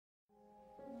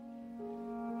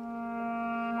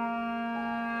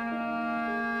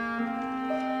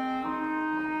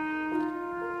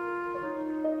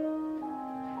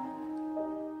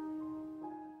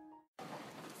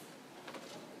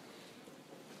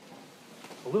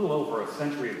A little over a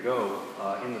century ago,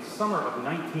 in the summer of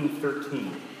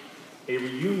 1913, a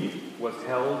reunion was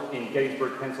held in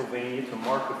Gettysburg, Pennsylvania to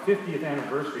mark the 50th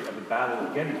anniversary of the Battle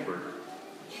of Gettysburg.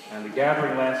 And the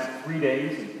gathering lasted 3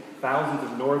 days, and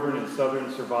thousands of northern and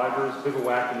southern survivors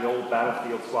bivouacked in the old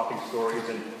battlefield, swapping stories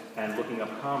and looking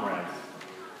up comrades.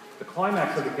 The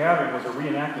climax of the gathering was a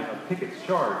reenactment of Pickett's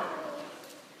charge.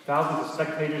 Thousands of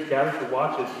spectators gathered to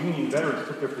watch as Union veterans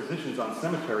took their positions on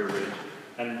Cemetery Ridge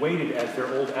and waited as their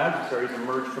old adversaries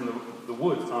emerged from the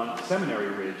woods on Seminary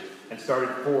Ridge and started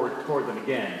forward toward them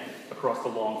again across the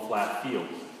long, flat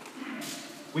fields.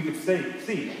 We could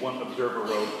see, one observer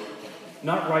wrote,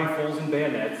 not rifles and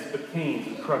bayonets, but canes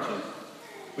and crutches.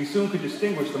 We soon could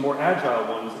distinguish the more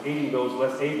agile ones aiding those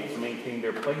less able to maintain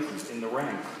their places in the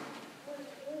ranks.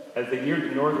 As they neared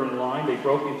the northern line, they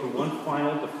broke into one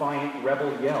final defiant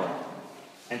rebel yell.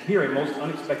 And here a most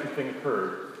unexpected thing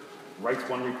occurred, writes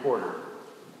one reporter.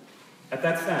 At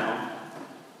that sound,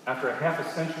 after a half a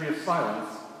century of silence,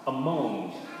 a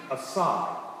moan, a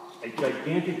sigh, a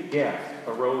gigantic gasp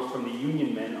arose from the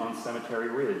Union men on Cemetery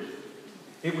Ridge.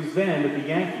 It was then that the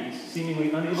Yankees,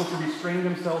 seemingly unable to restrain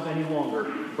themselves any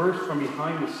longer, burst from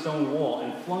behind the stone wall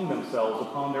and flung themselves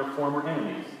upon their former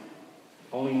enemies,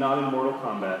 only not in mortal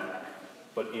combat,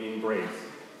 but in embrace.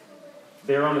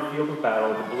 There on the field of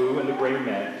battle, the blue and the gray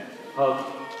met, hugged,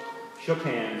 shook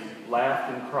hands,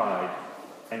 laughed and cried,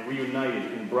 and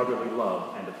reunited in brotherly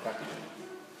love and affection.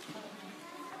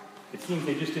 It seems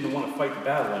they just didn't want to fight the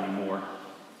battle anymore.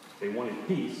 They wanted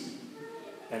peace,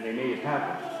 and they made it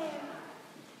happen.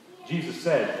 Jesus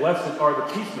said, "Blessed are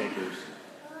the peacemakers,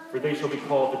 for they shall be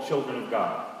called the children of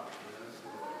God."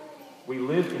 We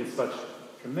live in such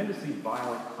tremendously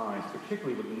violent times,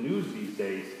 particularly with the news these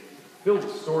days, filled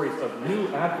with stories of new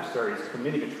adversaries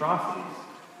committing atrocities.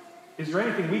 Is there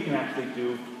anything we can actually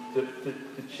do to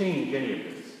change any of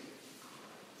this?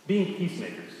 Being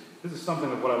peacemakers. This is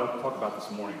something of what I want to talk about this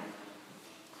morning.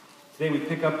 Today we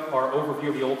pick up our overview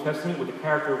of the Old Testament with the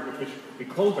character with which we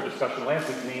closed our discussion last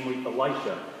week, namely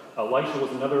Elisha. Elisha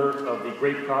was another of the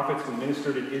great prophets who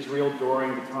ministered in Israel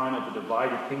during the time of the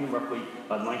divided kingdom, roughly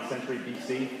 9th century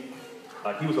BC.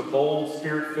 He was a bold,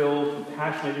 spirit-filled,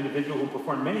 compassionate individual who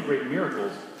performed many great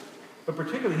miracles, but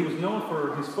particularly he was known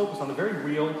for his focus on the very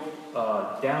real,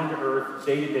 down-to-earth,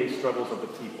 day-to-day struggles of the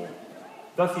people.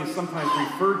 Thus, he is sometimes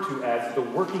referred to as the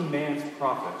working man's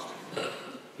prophet.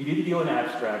 He didn't deal in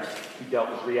abstracts, he dealt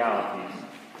with realities,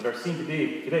 that are seen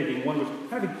today being one which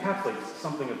kind of encapsulates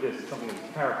something of this, something of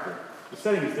his character. The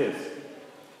setting is this.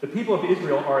 The people of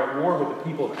Israel are at war with the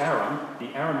people of Aram, the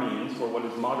Arameans, or what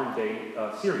is modern-day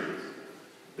Syrians.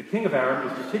 The king of Aram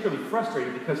is particularly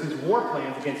frustrated because his war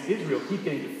plans against Israel keep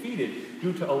getting defeated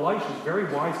due to Elisha's very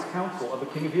wise counsel of the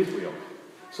king of Israel.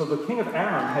 So the king of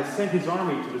Aram has sent his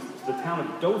army to the town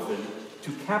of Dothan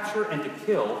to capture and to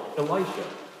kill Elisha.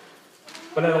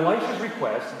 But at Elisha's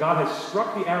request, God has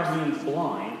struck the Arameans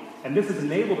blind, and this has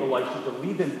enabled Elisha to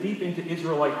lead them deep into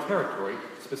Israelite territory,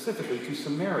 specifically to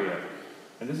Samaria.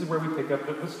 And this is where we pick up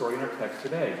the story in our text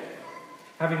today.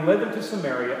 Having led them to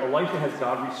Samaria, Elisha has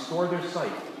God restore their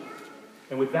sight.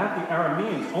 And with that, the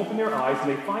Arameans open their eyes, and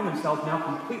they find themselves now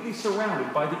completely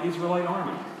surrounded by the Israelite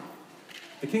army.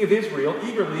 The king of Israel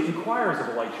eagerly inquires of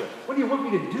Elisha, "What do you want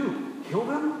me to do? Kill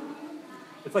them?"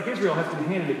 It's like Israel has been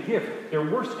handed a gift, their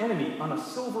worst enemy, on a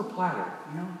silver platter,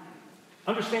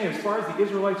 Understand, as far as the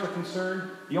Israelites are concerned,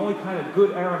 the only kind of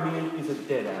good Aramean is a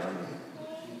dead Aramean.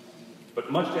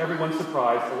 But much to everyone's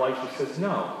surprise, Elisha says,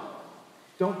 "No,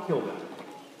 don't kill them.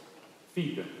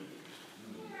 Feed them."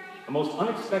 A most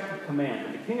unexpected command,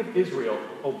 and the king of Israel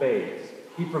obeys.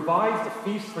 He provides a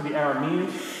feast for the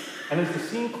Arameans, and as the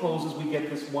scene closes, we get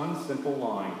this one simple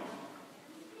line.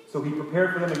 "So he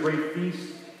prepared for them a great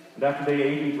feast, and after they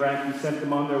ate and drank, he sent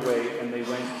them on their way, and they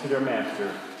went to their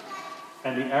master.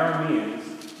 And the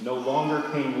Arameans no longer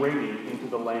came raiding into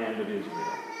the land of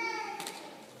Israel."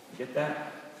 You get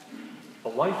that?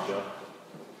 Elisha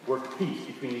worked peace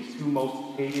between these two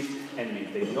most hated enemies.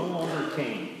 They no longer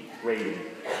came raiding.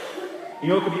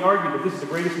 It could be argued that this is the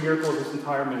greatest miracle of his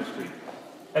entire ministry.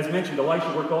 As mentioned,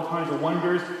 Elisha worked all kinds of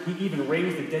wonders. He even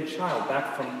raised a dead child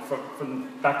back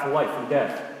back to life from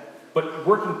death. But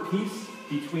working peace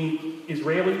between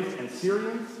Israelis and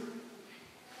Syrians,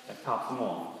 that tops them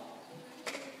all.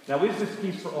 Now, is this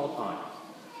peace for all time?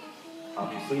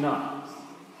 Obviously not.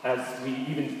 As we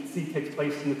even see takes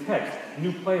place in the text,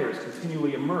 new players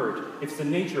continually emerge. It's the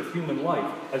nature of human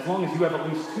life. As long as you have at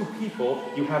least two people,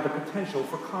 you have the potential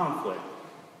for conflict.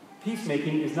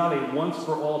 Peacemaking is not a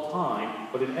once-for-all time,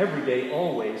 but an everyday,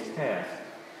 always task.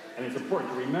 And it's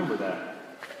important to remember that.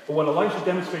 But what Elisha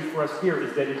demonstrates for us here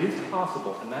is that it is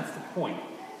possible, and that's the point.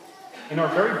 In our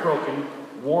very broken,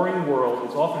 warring world,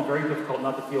 it's often very difficult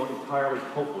not to feel entirely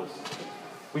hopeless.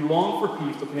 We long for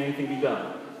peace, but can anything be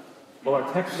done? Well,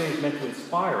 our text today is meant to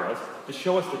inspire us, to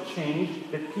show us the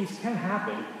change, that peace can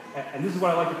happen, and this is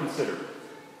what I like to consider.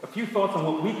 A few thoughts on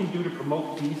what we can do to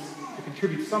promote peace, to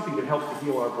contribute something that helps to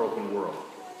heal our broken world.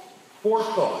 4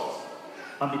 thoughts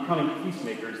on becoming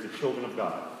peacemakers, the children of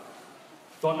God.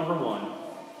 Thought number 1,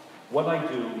 what I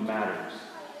do matters.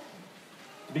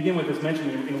 To begin with, as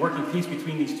mentioned, in working peace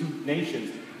between these 2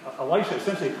 nations, Elisha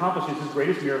essentially accomplishes his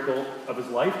greatest miracle of his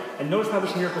life, and notice how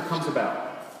this miracle comes about.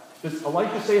 Does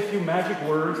Elisha say a few magic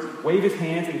words, wave his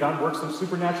hands, and God works some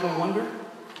supernatural wonder?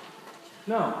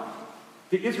 No.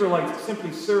 The Israelites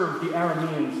simply served the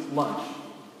Arameans lunch.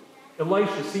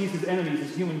 Elisha sees his enemies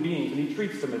as human beings, and he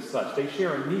treats them as such. They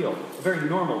share a meal, a very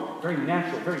normal, very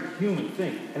natural, very human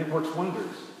thing, and it works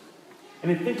wonders.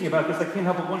 And in thinking about this, I can't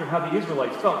help but wonder how the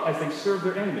Israelites felt as they served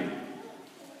their enemy.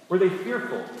 Were they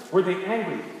fearful? Were they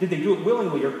angry? Did they do it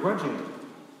willingly or grudgingly?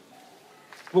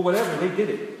 Well, whatever, they did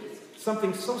it.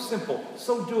 Something so simple,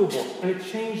 so doable, and it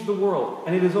changed the world.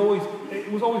 And it was always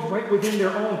right within their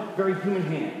own very human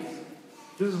hands.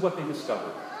 This is what they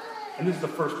discovered. And this is the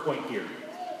first point here.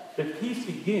 That peace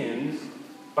begins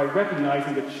by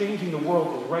recognizing that changing the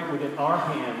world is right within our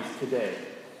hands today.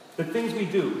 The things we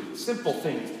do, simple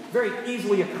things, very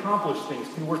easily accomplished things,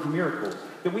 can work miracles.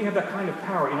 That we have that kind of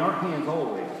power in our hands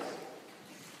always.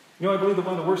 You know, I believe that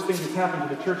one of the worst things that's happened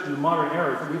to the church in the modern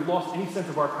era is that we've lost any sense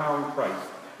of our power in Christ.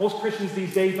 Most Christians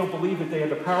these days don't believe that they have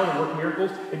the power to work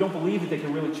miracles. They don't believe that they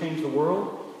can really change the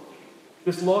world.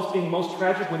 This loss being most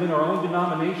tragic within our own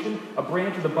denomination, a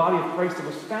branch of the body of Christ that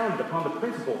was founded upon the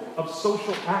principle of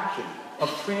social action, of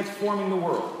transforming the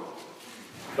world.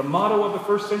 The motto of the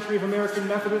first century of American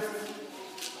Methodists,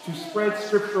 to spread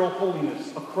scriptural holiness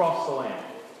across the land.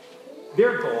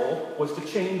 Their goal was to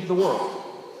change the world.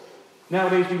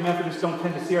 Nowadays, we Methodists don't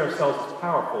tend to see ourselves as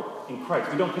powerful in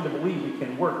Christ. We don't tend to believe we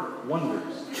can work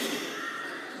wonders.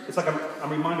 It's like I'm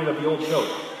reminded of the old joke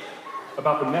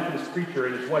about the Methodist preacher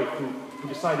and his wife who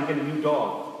decided to get a new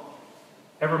dog.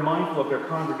 Ever mindful of their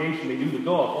congregation, they knew the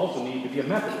dog also needed to be a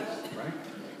Methodist, right?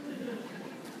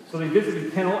 So they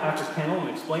visited kennel after kennel and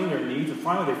explained their needs, and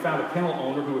finally they found a kennel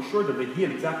owner who assured them that he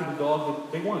had exactly the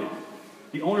dog that they wanted.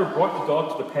 The owner brought the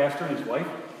dog to the pastor and his wife.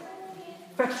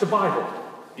 "Fetch the Bible,"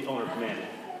 the owner commanded.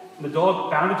 And the dog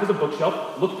bounded to the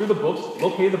bookshelf, looked through the books,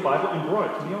 located the Bible, and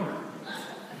brought it to the owner.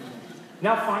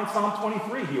 "Now find Psalm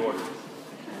 23, he ordered.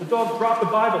 The dog dropped the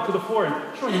Bible to the floor and,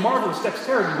 showing marvelous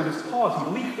dexterity with his paws,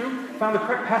 he leaped through, found the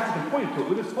correct passage and pointed to it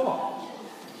with his paw.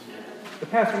 The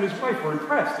pastor and his wife were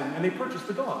impressed, and they purchased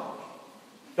the dog.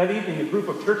 That evening, a group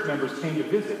of church members came to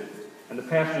visit, and the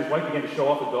pastor and his wife began to show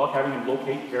off the dog, having him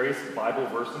locate various Bible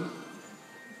verses.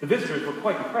 The visitors were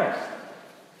quite impressed.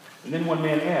 And then one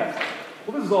man asked,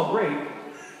 "Well, this is all great,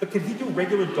 but can he do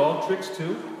regular dog tricks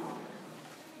too?"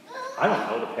 "I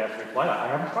don't know," the pastor replied. "I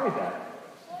haven't tried that."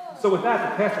 So with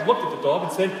that, the pastor looked at the dog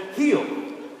and said, "Heel."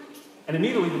 And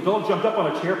immediately the dog jumped up on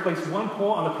a chair, placed one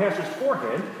paw on the pastor's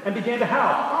forehead, and began to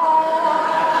howl.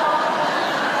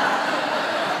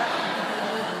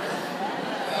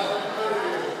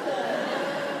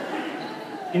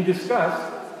 In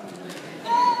disgust,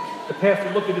 the pastor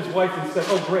looked at his wife and said,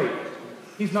 "Oh, great.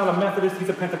 He's not a Methodist, he's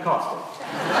a Pentecostal."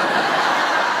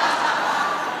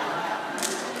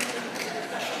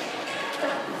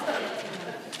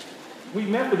 We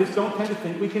Methodists don't tend to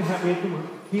think we can do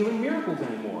healing miracles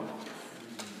anymore.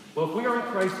 Well, if we are in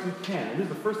Christ, we can. And this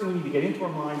is the first thing we need to get into our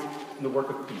minds in the work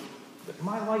of peace. That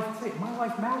my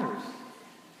life matters.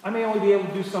 I may only be able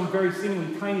to do some very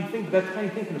seemingly tiny thing, but that tiny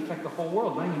thing can affect the whole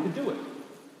world, and I need to do it.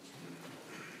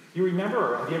 You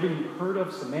remember, or have you ever even heard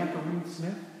of Samantha Reed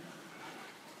Smith?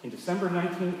 In December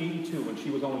 1982, when she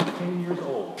was only 10 years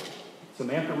old,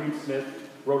 Samantha Reed Smith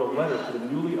wrote a letter to the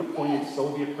newly appointed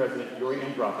Soviet President Yuri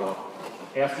Andropov,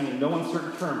 asking in no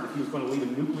uncertain terms if he was going to lead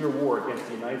a nuclear war against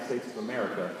the United States of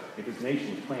America if his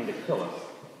nation was planning to kill us.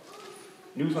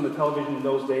 News on the television in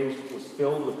those days was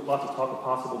filled with lots of talk of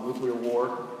possible nuclear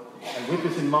war. And with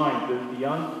this in mind, the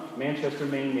young Manchester,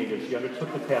 Maine native, she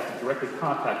undertook the task of directly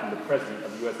contacting the President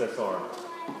of the USSR.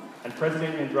 And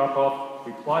President Andropov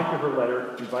replied to her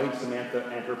letter inviting Samantha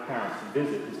and her parents to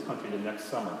visit his country the next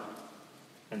summer.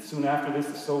 And soon after this,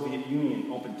 the Soviet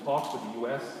Union opened talks with the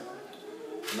U.S.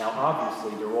 Now,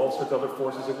 obviously, there were all sorts of other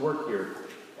forces at work here.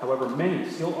 However, many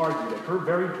still argue that her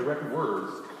very direct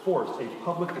words forced a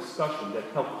public discussion that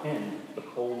helped end the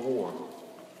Cold War.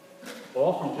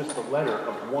 All from just the letter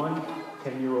of one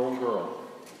 10-year-old girl.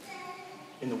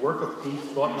 In the work of peace,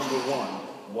 thought number 1,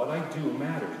 what I do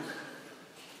matters.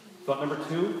 Thought number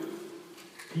 2,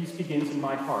 peace begins in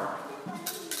my heart.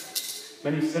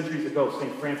 Many centuries ago,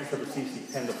 St. Francis of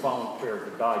Assisi penned the following prayer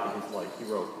as a guide to his life. He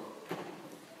wrote,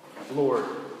 Lord,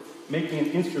 make me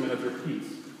an instrument of your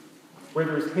peace. Where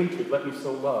there is hatred, let me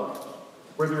sow love.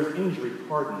 Where there is injury,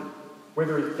 pardon. Where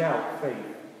there is doubt, faith.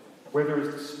 Where there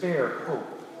is despair, hope.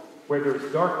 Where there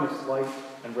is darkness, light.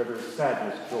 And where there is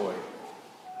sadness, joy.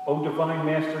 O divine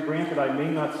Master, grant that I may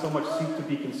not so much seek to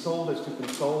be consoled as to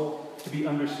console, to be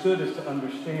understood as to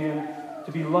understand,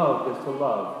 to be loved as to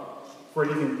love. For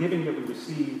it is in giving that we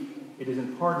receive, it is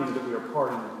in pardoning that we are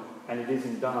pardoned, and it is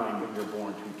in dying that we are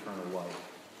born to eternal life.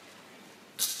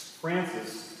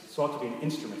 Francis sought to be an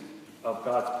instrument of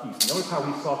God's peace. Notice how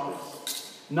he sought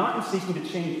this. Not in seeking to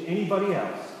change anybody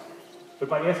else, but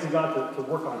by asking God to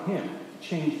work on him, to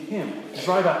change him, to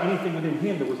drive out anything within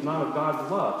him that was not of God's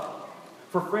love.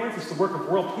 For Francis, the work of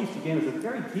world peace began as a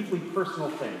very deeply personal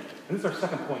thing. And this is our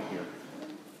second point here.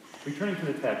 Returning to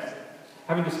the text,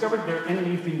 having discovered their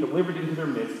enemies being delivered into their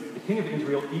midst, the king of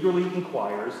Israel eagerly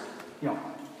inquires,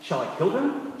 shall I kill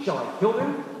them? Shall I kill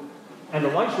them? And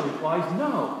Elisha replies,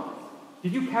 no.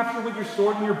 Did you capture with your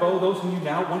sword and your bow those whom you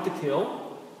now want to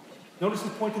kill? Notice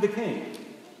his point to the king.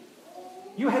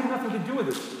 You had nothing to do with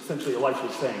this, essentially, Elisha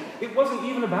is saying. It wasn't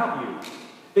even about you.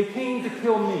 They came to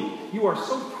kill me. You are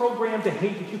so programmed to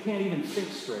hate that you can't even think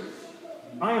straight.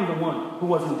 I am the one who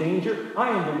was in danger. I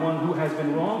am the one who has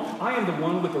been wrong. I am the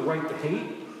one with the right to hate.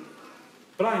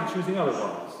 But I am choosing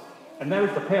otherwise. And that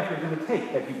is the path you're going to take.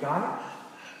 Have you got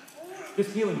it?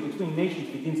 This healing between nations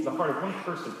begins in the heart of one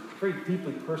person, a very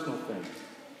deeply personal thing,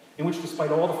 in which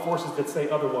despite all the forces that say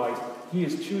otherwise, he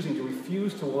is choosing to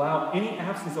refuse to allow any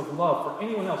absence of love for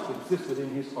anyone else to exist within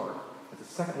his heart. That's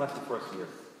the second lesson for us here.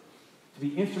 To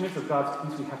be instruments of God's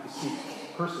peace, we have to seek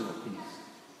personal peace.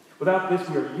 Without this,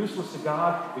 we are useless to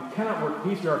God. We cannot work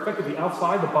peace. We are effectively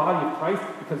outside the body of Christ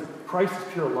because Christ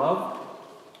is pure love.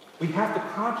 We have to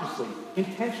consciously,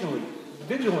 intentionally,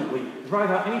 vigilantly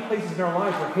drive out any places in our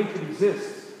lives where hatred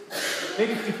exists.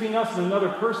 Maybe it's between us and another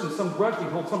person, some grudge we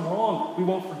hold, some wrong we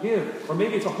won't forgive. Or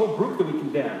maybe it's a whole group that we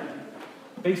condemn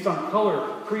based on color,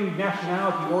 creed,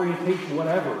 nationality, orientation,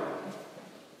 whatever.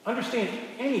 Understand,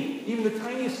 even the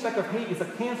tiniest speck of hate is a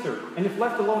cancer, and if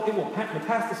left alone, it will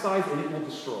metastasize and it will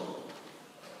destroy.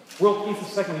 World peace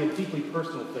is, secondly, a deeply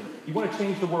personal thing. You want to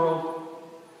change the world?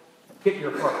 Get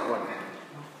your heart right.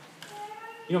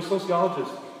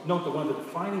 Sociologists note that one of the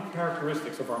defining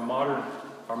characteristics of our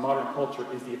modern culture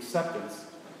is the acceptance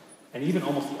and even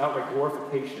almost the outright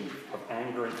glorification of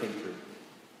anger and hatred.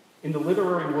 In the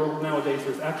literary world nowadays,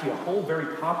 there's actually a whole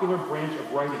very popular branch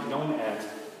of writing known as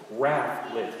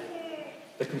wrath lit,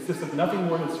 that consists of nothing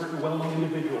more than certain well-known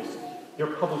individuals, their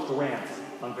published rants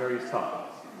on various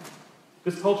topics.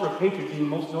 This culture of hatred being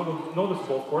most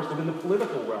noticeable, of course, within the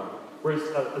political realm, whereas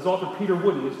as author Peter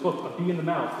Wood in his book, A Bee in the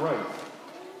Mouth, writes,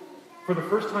 for the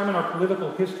first time in our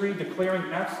political history,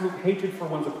 declaring absolute hatred for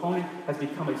one's opponent has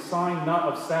become a sign not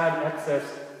of sad excess,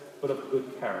 but of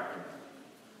good character.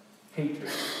 Hatred.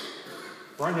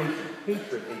 For our nation,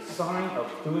 hatred, a sign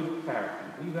of good character.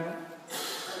 Do you believe that?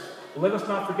 Let us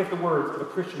not forget the words of a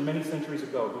Christian many centuries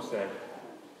ago who said,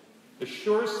 the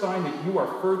surest sign that you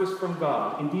are furthest from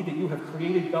God, indeed that you have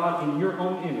created God in your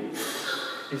own image,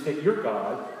 is that your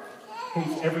God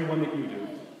hates everyone that you do.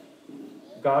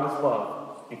 God is love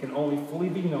and can only fully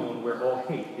be known where all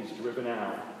hate is driven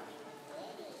out.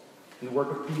 In the work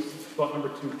of peace, thought number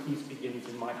 2, peace begins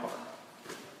in my heart.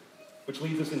 Which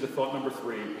leads us into thought number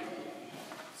 3,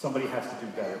 somebody has to do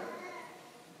better.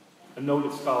 A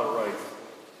noted scholar writes,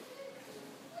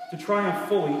 to triumph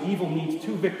fully, evil needs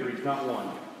 2 victories, not one.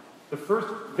 The first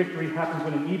victory happens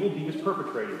when an evil deed is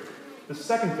perpetrated. The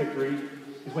second victory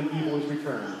is when evil is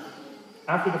returned.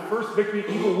 After the first victory,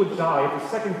 evil would die if the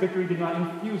second victory did not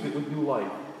infuse it with new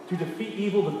life. To defeat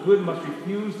evil, the good must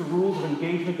refuse the rules of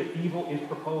engagement that evil is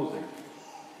proposing.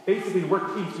 Basically, to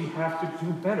work peace, we have to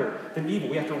do better than evil.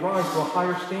 We have to rise to a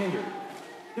higher standard.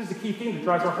 This is the key theme that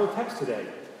drives our whole text today.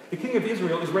 The king of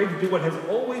Israel is ready to do what has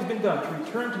always been done, to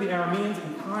return to the Arameans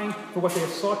in kind for what they have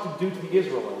sought to do to the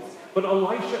Israelites. But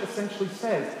Elisha essentially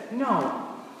says,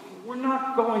 no, we're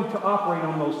not going to operate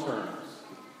on those terms.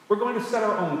 We're going to set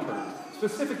our own terms.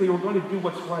 Specifically, we're going to do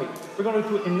what's right. We're going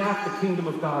to enact the kingdom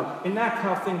of God, enact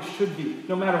how things should be,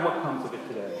 no matter what comes of it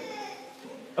today.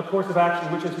 A course of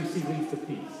action which, as we see, leads to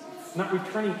peace. Not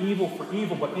returning evil for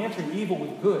evil, but answering evil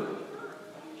with good.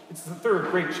 It's the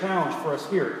third great challenge for us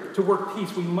here. To work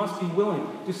peace, we must be willing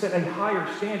to set a higher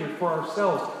standard for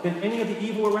ourselves than any of the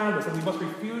evil around us, and we must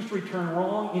refuse to return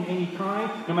wrong in any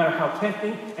kind, no matter how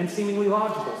tempting and seemingly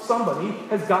logical. Somebody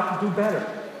has got to do better.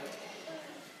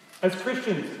 As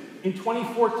Christians, in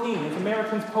 2014, as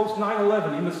Americans post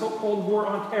 9/11, in the so-called war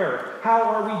on terror, how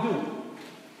are we doing?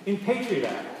 In Patriot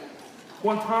Act,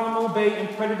 Guantanamo Bay and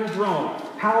Predator drone,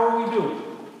 how are we doing?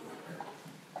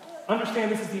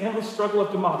 Understand this is the endless struggle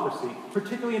of democracy,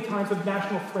 particularly in times of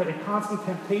national threat, a constant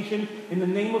temptation in the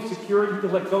name of security to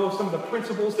let go of some of the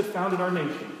principles that founded our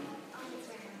nation.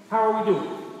 How are we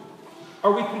doing?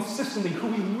 Are we consistently who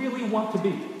we really want to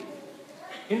be?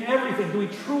 In everything, do we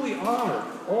truly honor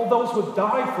all those who have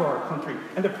died for our country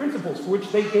and the principles for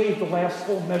which they gave the last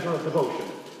full measure of devotion?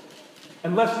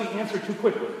 Unless we answer too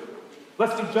quickly,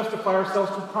 lest we justify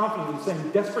ourselves too confidently,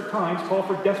 saying desperate times call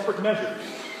for desperate measures.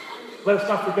 Let us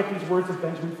not forget these words of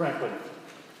Benjamin Franklin,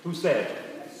 who said,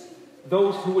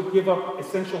 "Those who would give up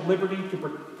essential liberty to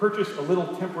purchase a little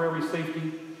temporary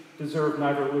safety deserve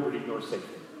neither liberty nor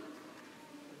safety."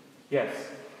 Yes,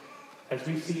 as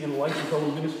we see in Elisha's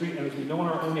own ministry and as we know in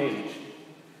our own age,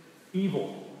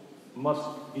 evil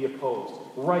must be opposed,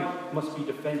 right must be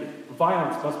defended,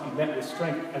 violence must be met with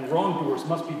strength, and wrongdoers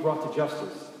must be brought to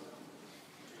justice.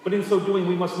 But in so doing,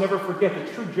 we must never forget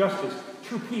that true justice,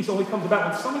 true peace only comes about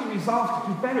when somebody resolves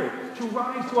to do better, to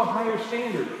rise to a higher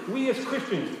standard. We as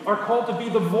Christians are called to be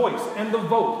the voice and the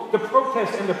vote, the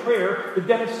protest and the prayer, the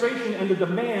demonstration and the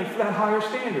demand for that higher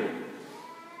standard.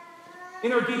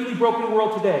 In our deeply broken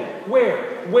world today,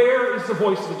 where is the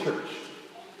voice of the church?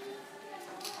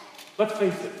 Let's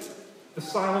face it, the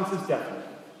silence is deafening.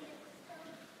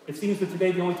 It seems that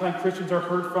today the only time Christians are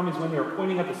heard from is when they are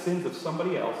pointing at the sins of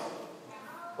somebody else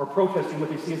or protesting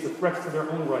what they see as the threats to their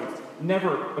own rights, never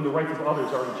when the rights of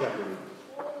others are in jeopardy.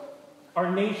 Our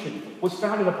nation was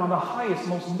founded upon the highest,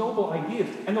 most noble ideas,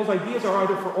 and those ideas are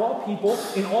either for all people,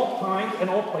 in all times and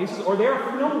all places, or they are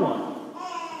for no one.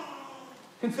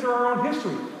 Consider our own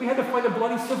history. We had to fight a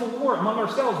bloody civil war among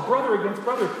ourselves, brother against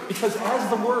brother, because as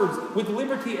the words, with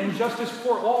liberty and justice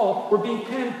for all, were being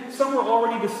penned, some were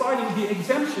already deciding the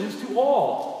exemptions to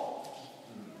all.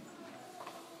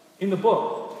 In the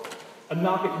book, A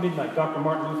Knock at Midnight, Dr.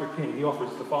 Martin Luther King, he offers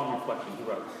the following reflection. He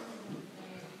wrote,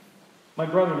 "My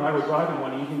brother and I were driving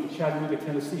one evening to Chattanooga,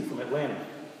 Tennessee from Atlanta.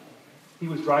 He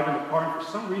was driving the car, and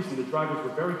for some reason the drivers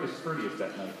were very discourteous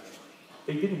that night.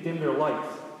 They didn't dim their lights.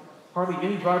 Hardly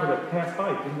any driver that passed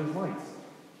by dimmed his lights.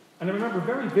 And I remember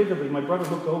very vividly my brother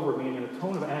looked over at me and in a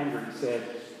tone of anger he said,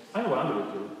 'I know what I'm going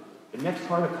to do. The next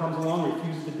car that comes along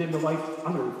refuses to dim the lights,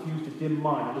 I'm going to refuse to dim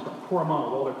mine. I'm just going to pour them on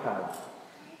with all their power.'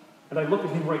 And I looked at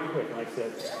him right quick and I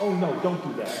said, 'Oh no, don't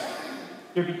do that.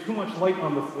 There'd be too much light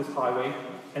on this highway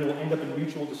and it will end up in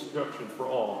mutual destruction for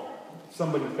all.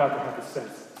 Somebody's got to have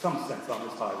some sense on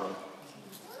this highway.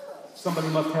 Somebody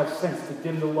must have sense to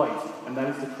dim the lights, and that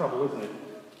is the trouble, isn't it?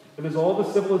 But as all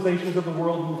the civilizations of the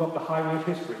world move up the highway of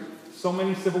history, so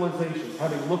many civilizations,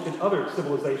 having looked at other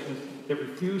civilizations that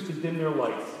refuse to dim their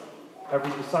lights, have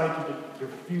decided to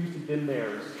refuse to dim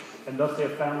theirs, and thus they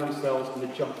have found themselves in the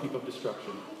junk heap of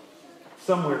destruction.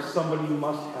 Somewhere, somebody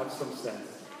must have some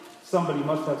sense. Somebody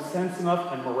must have sense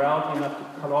enough and morality enough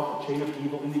to cut off the chain of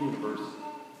evil in the universe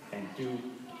and do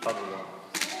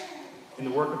otherwise.' In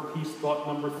the work of peace, thought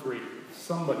number 3,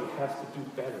 somebody has to do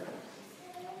better.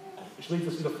 Which leads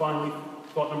us into finally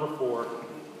thought number 4,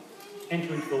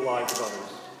 entering into the lives of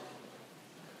others.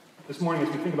 This morning, as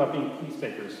we think about being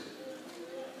peacemakers,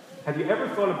 have you ever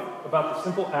thought about the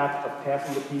simple act of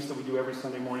passing the peace that we do every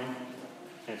Sunday morning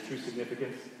and its true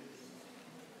significance?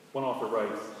 One author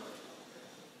writes,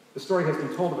 "The story has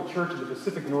been told of a church in the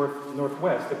Pacific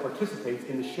Northwest that participates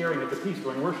in the sharing of the peace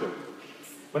during worship.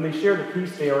 When they share the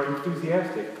peace, they are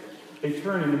enthusiastic. They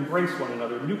turn and embrace one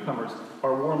another. Newcomers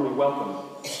are warmly welcomed.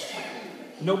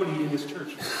 Nobody in this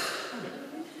church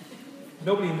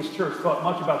thought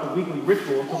much about the weekly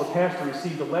ritual until the pastor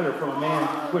received a letter from a man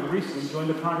who had recently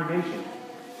joined the congregation.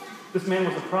 This man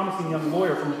was a promising young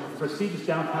lawyer from a prestigious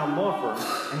downtown law firm,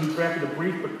 and he drafted a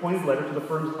brief but pointed letter to on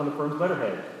the firm's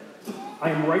letterhead. 'I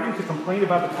am writing to complain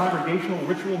about the congregational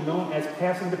ritual known as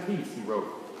passing the peace,' he wrote.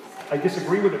 'I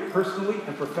disagree with it personally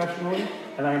and professionally,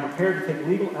 and I am prepared to take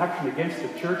legal action against the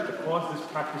church to cause this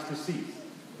practice to cease.'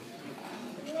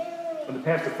 When the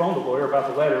pastor phoned the lawyer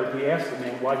about the letter, he asked the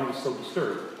man why he was so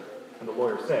disturbed, and the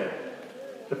lawyer said,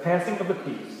 'The passing of the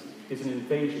peace is an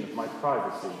invasion of my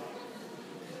privacy.'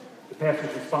 The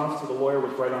pastor's response to the lawyer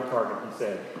was right on target. He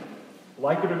said,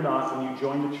 'Like it or not, when you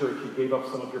joined the church, you gave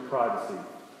up some of your privacy.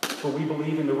 For we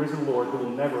believe in the risen Lord who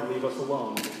will never leave us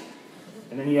alone.'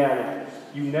 And then he added,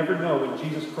 'You never know when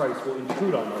Jesus Christ will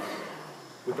intrude on us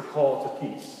with a call to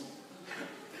peace.'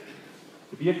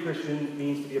 To be a Christian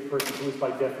means to be a person who is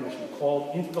by definition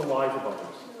called into the lives of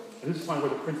others. And this is where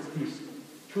the Prince of Peace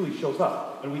truly shows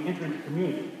up, when we enter into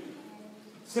community.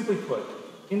 Simply put,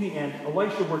 in the end,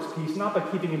 Elisha works peace not by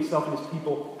keeping himself and his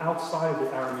people outside of the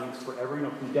Arameans forever,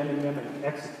 condemning them and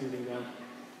executing them.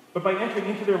 but by entering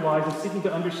into their lives and seeking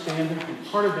to understand them and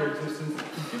part of their existence,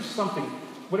 to do something,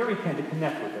 whatever he can, to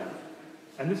connect with them.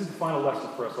 And this is the final lesson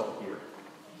for us all here.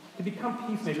 To become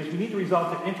peacemakers, we need to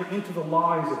resolve to enter into the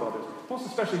lives of others, most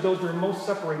especially those we are most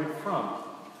separated from.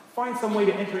 Find some way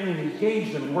to enter in and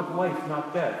engage them and work life,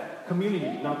 not death,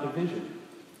 community, not division.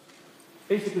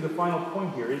 Basically, the final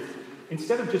point here is,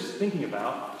 instead of just thinking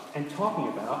about and talking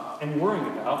about and worrying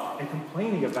about and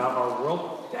complaining about our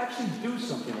world, to actually do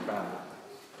something about it.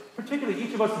 Particularly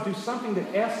each of us to do something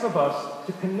that asks of us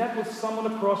to connect with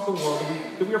someone across the world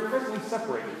that we are presently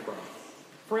separated from.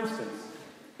 For instance,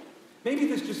 maybe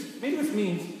this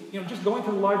means just going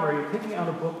to the library and picking out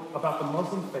a book about the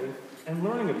Muslim faith and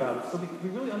learning about it so that we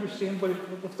really understand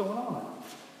what's going on.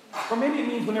 Or maybe it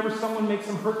means whenever someone makes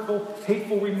some hurtful,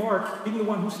 hateful remark, being the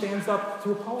one who stands up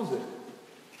to oppose it.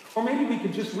 Or maybe we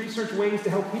could just research ways to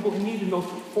help people in need in those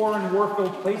foreign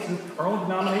war-filled places. Our own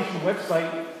denomination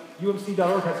website,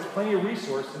 umc.org, has plenty of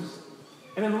resources.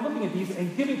 And then looking at these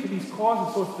and giving to these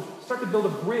causes so as to start to build a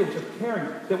bridge of caring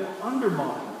that will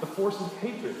undermine the forces of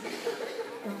hatred.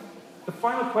 The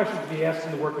final question to be asked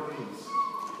in the work of peace: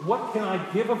 what can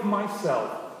I give of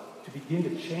myself to begin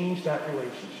to change that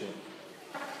relationship?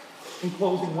 In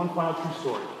closing, one final true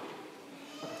story.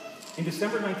 In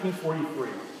December 1943,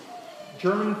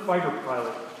 German fighter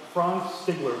pilot Franz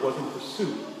Stigler was in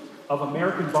pursuit of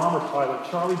American bomber pilot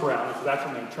Charlie Brown, his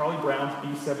actual name, Charlie Brown's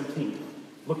B-17,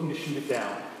 looking to shoot it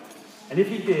down. And if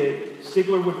he did,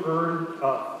 Stigler would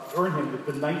earn him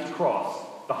the Knight's Cross,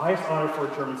 the highest honor for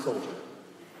a German soldier.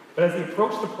 But as he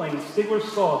approached the plane, Stigler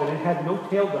saw that it had no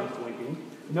tail guns blinking,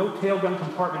 no tailgun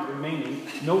compartment remaining,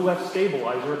 no left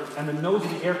stabilizer, and the nose of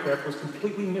the aircraft was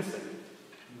completely missing.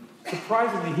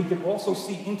 Surprisingly, he could also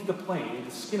see into the plane,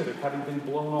 the skin of it having been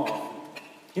blown off.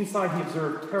 Inside, he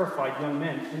observed terrified young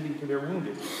men tending to their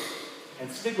wounded. And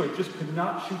Stigler just could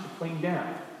not shoot the plane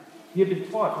down. He had been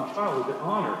taught from childhood that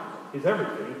honor is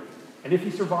everything, and if he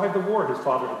survived the war, his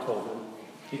father had told him,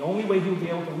 the only way he would be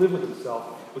able to live with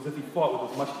himself was if he fought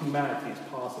with as much humanity as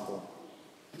possible.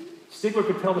 Stigler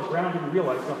could tell that Brown didn't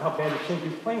realize how bad a shape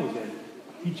his plane was in.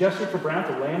 He gestured for Brown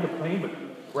to land the plane, but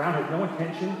Brown had no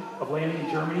intention of landing in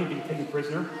Germany and being taken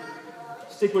prisoner.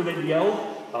 Stigler then yelled,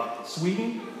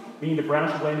 Sweden, meaning that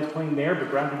Brown should land his plane there, but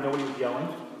Brown didn't know what he was yelling.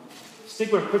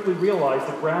 Stigler quickly realized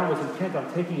that Brown was intent on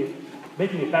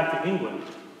making it back to England.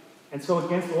 And so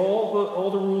against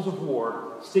all the rules of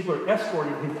war, Stigler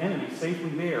escorted his enemy safely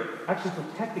there, actually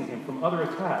protecting him from other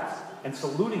attacks and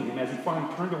saluting him as he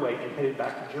finally turned away and headed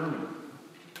back to Germany.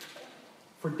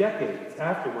 For decades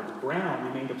afterwards, Brown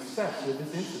remained obsessed with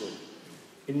this incident.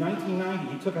 In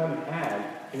 1990, he took out an ad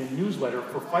in a newsletter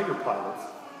for fighter pilots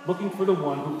looking for the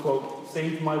one who, quote,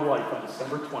 saved my life on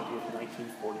December 20th,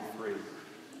 1943.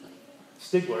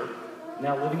 Stigler,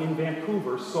 now living in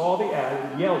Vancouver, saw the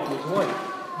ad and yelled to his wife,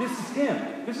 "This is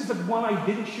him. This is the one I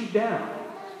didn't shoot down."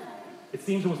 It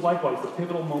seems it was likewise the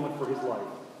pivotal moment for his life.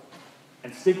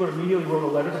 And Stigler immediately wrote a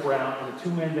letter to Brown, and the two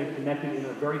men then connected in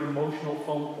a very emotional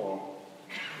phone call.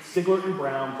 Stigler and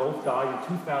Brown both died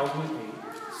in 2008,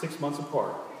 6 months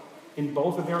apart. In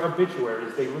both of their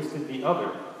obituaries, they listed the other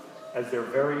as their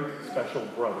very special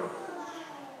brother.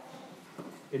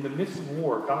 In the midst of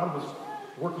war, God was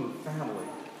working family,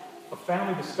 a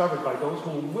family discovered by those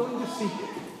who were willing to seek it.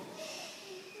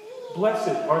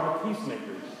 Blessed are the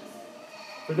peacemakers,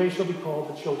 for they shall be called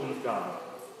the children of God.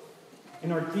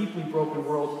 In our deeply broken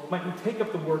world, might we take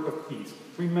up the work of peace,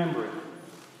 remembering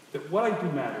that what I do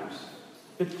matters,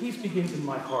 that peace begins in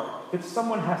my heart, that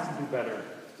someone has to do better,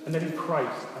 and that in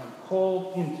Christ I am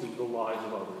called into the lives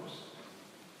of others.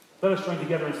 Let us join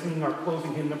together in singing our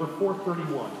closing hymn, number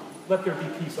 431, Let There Be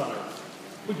Peace on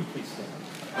Earth. Would you please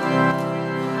stand?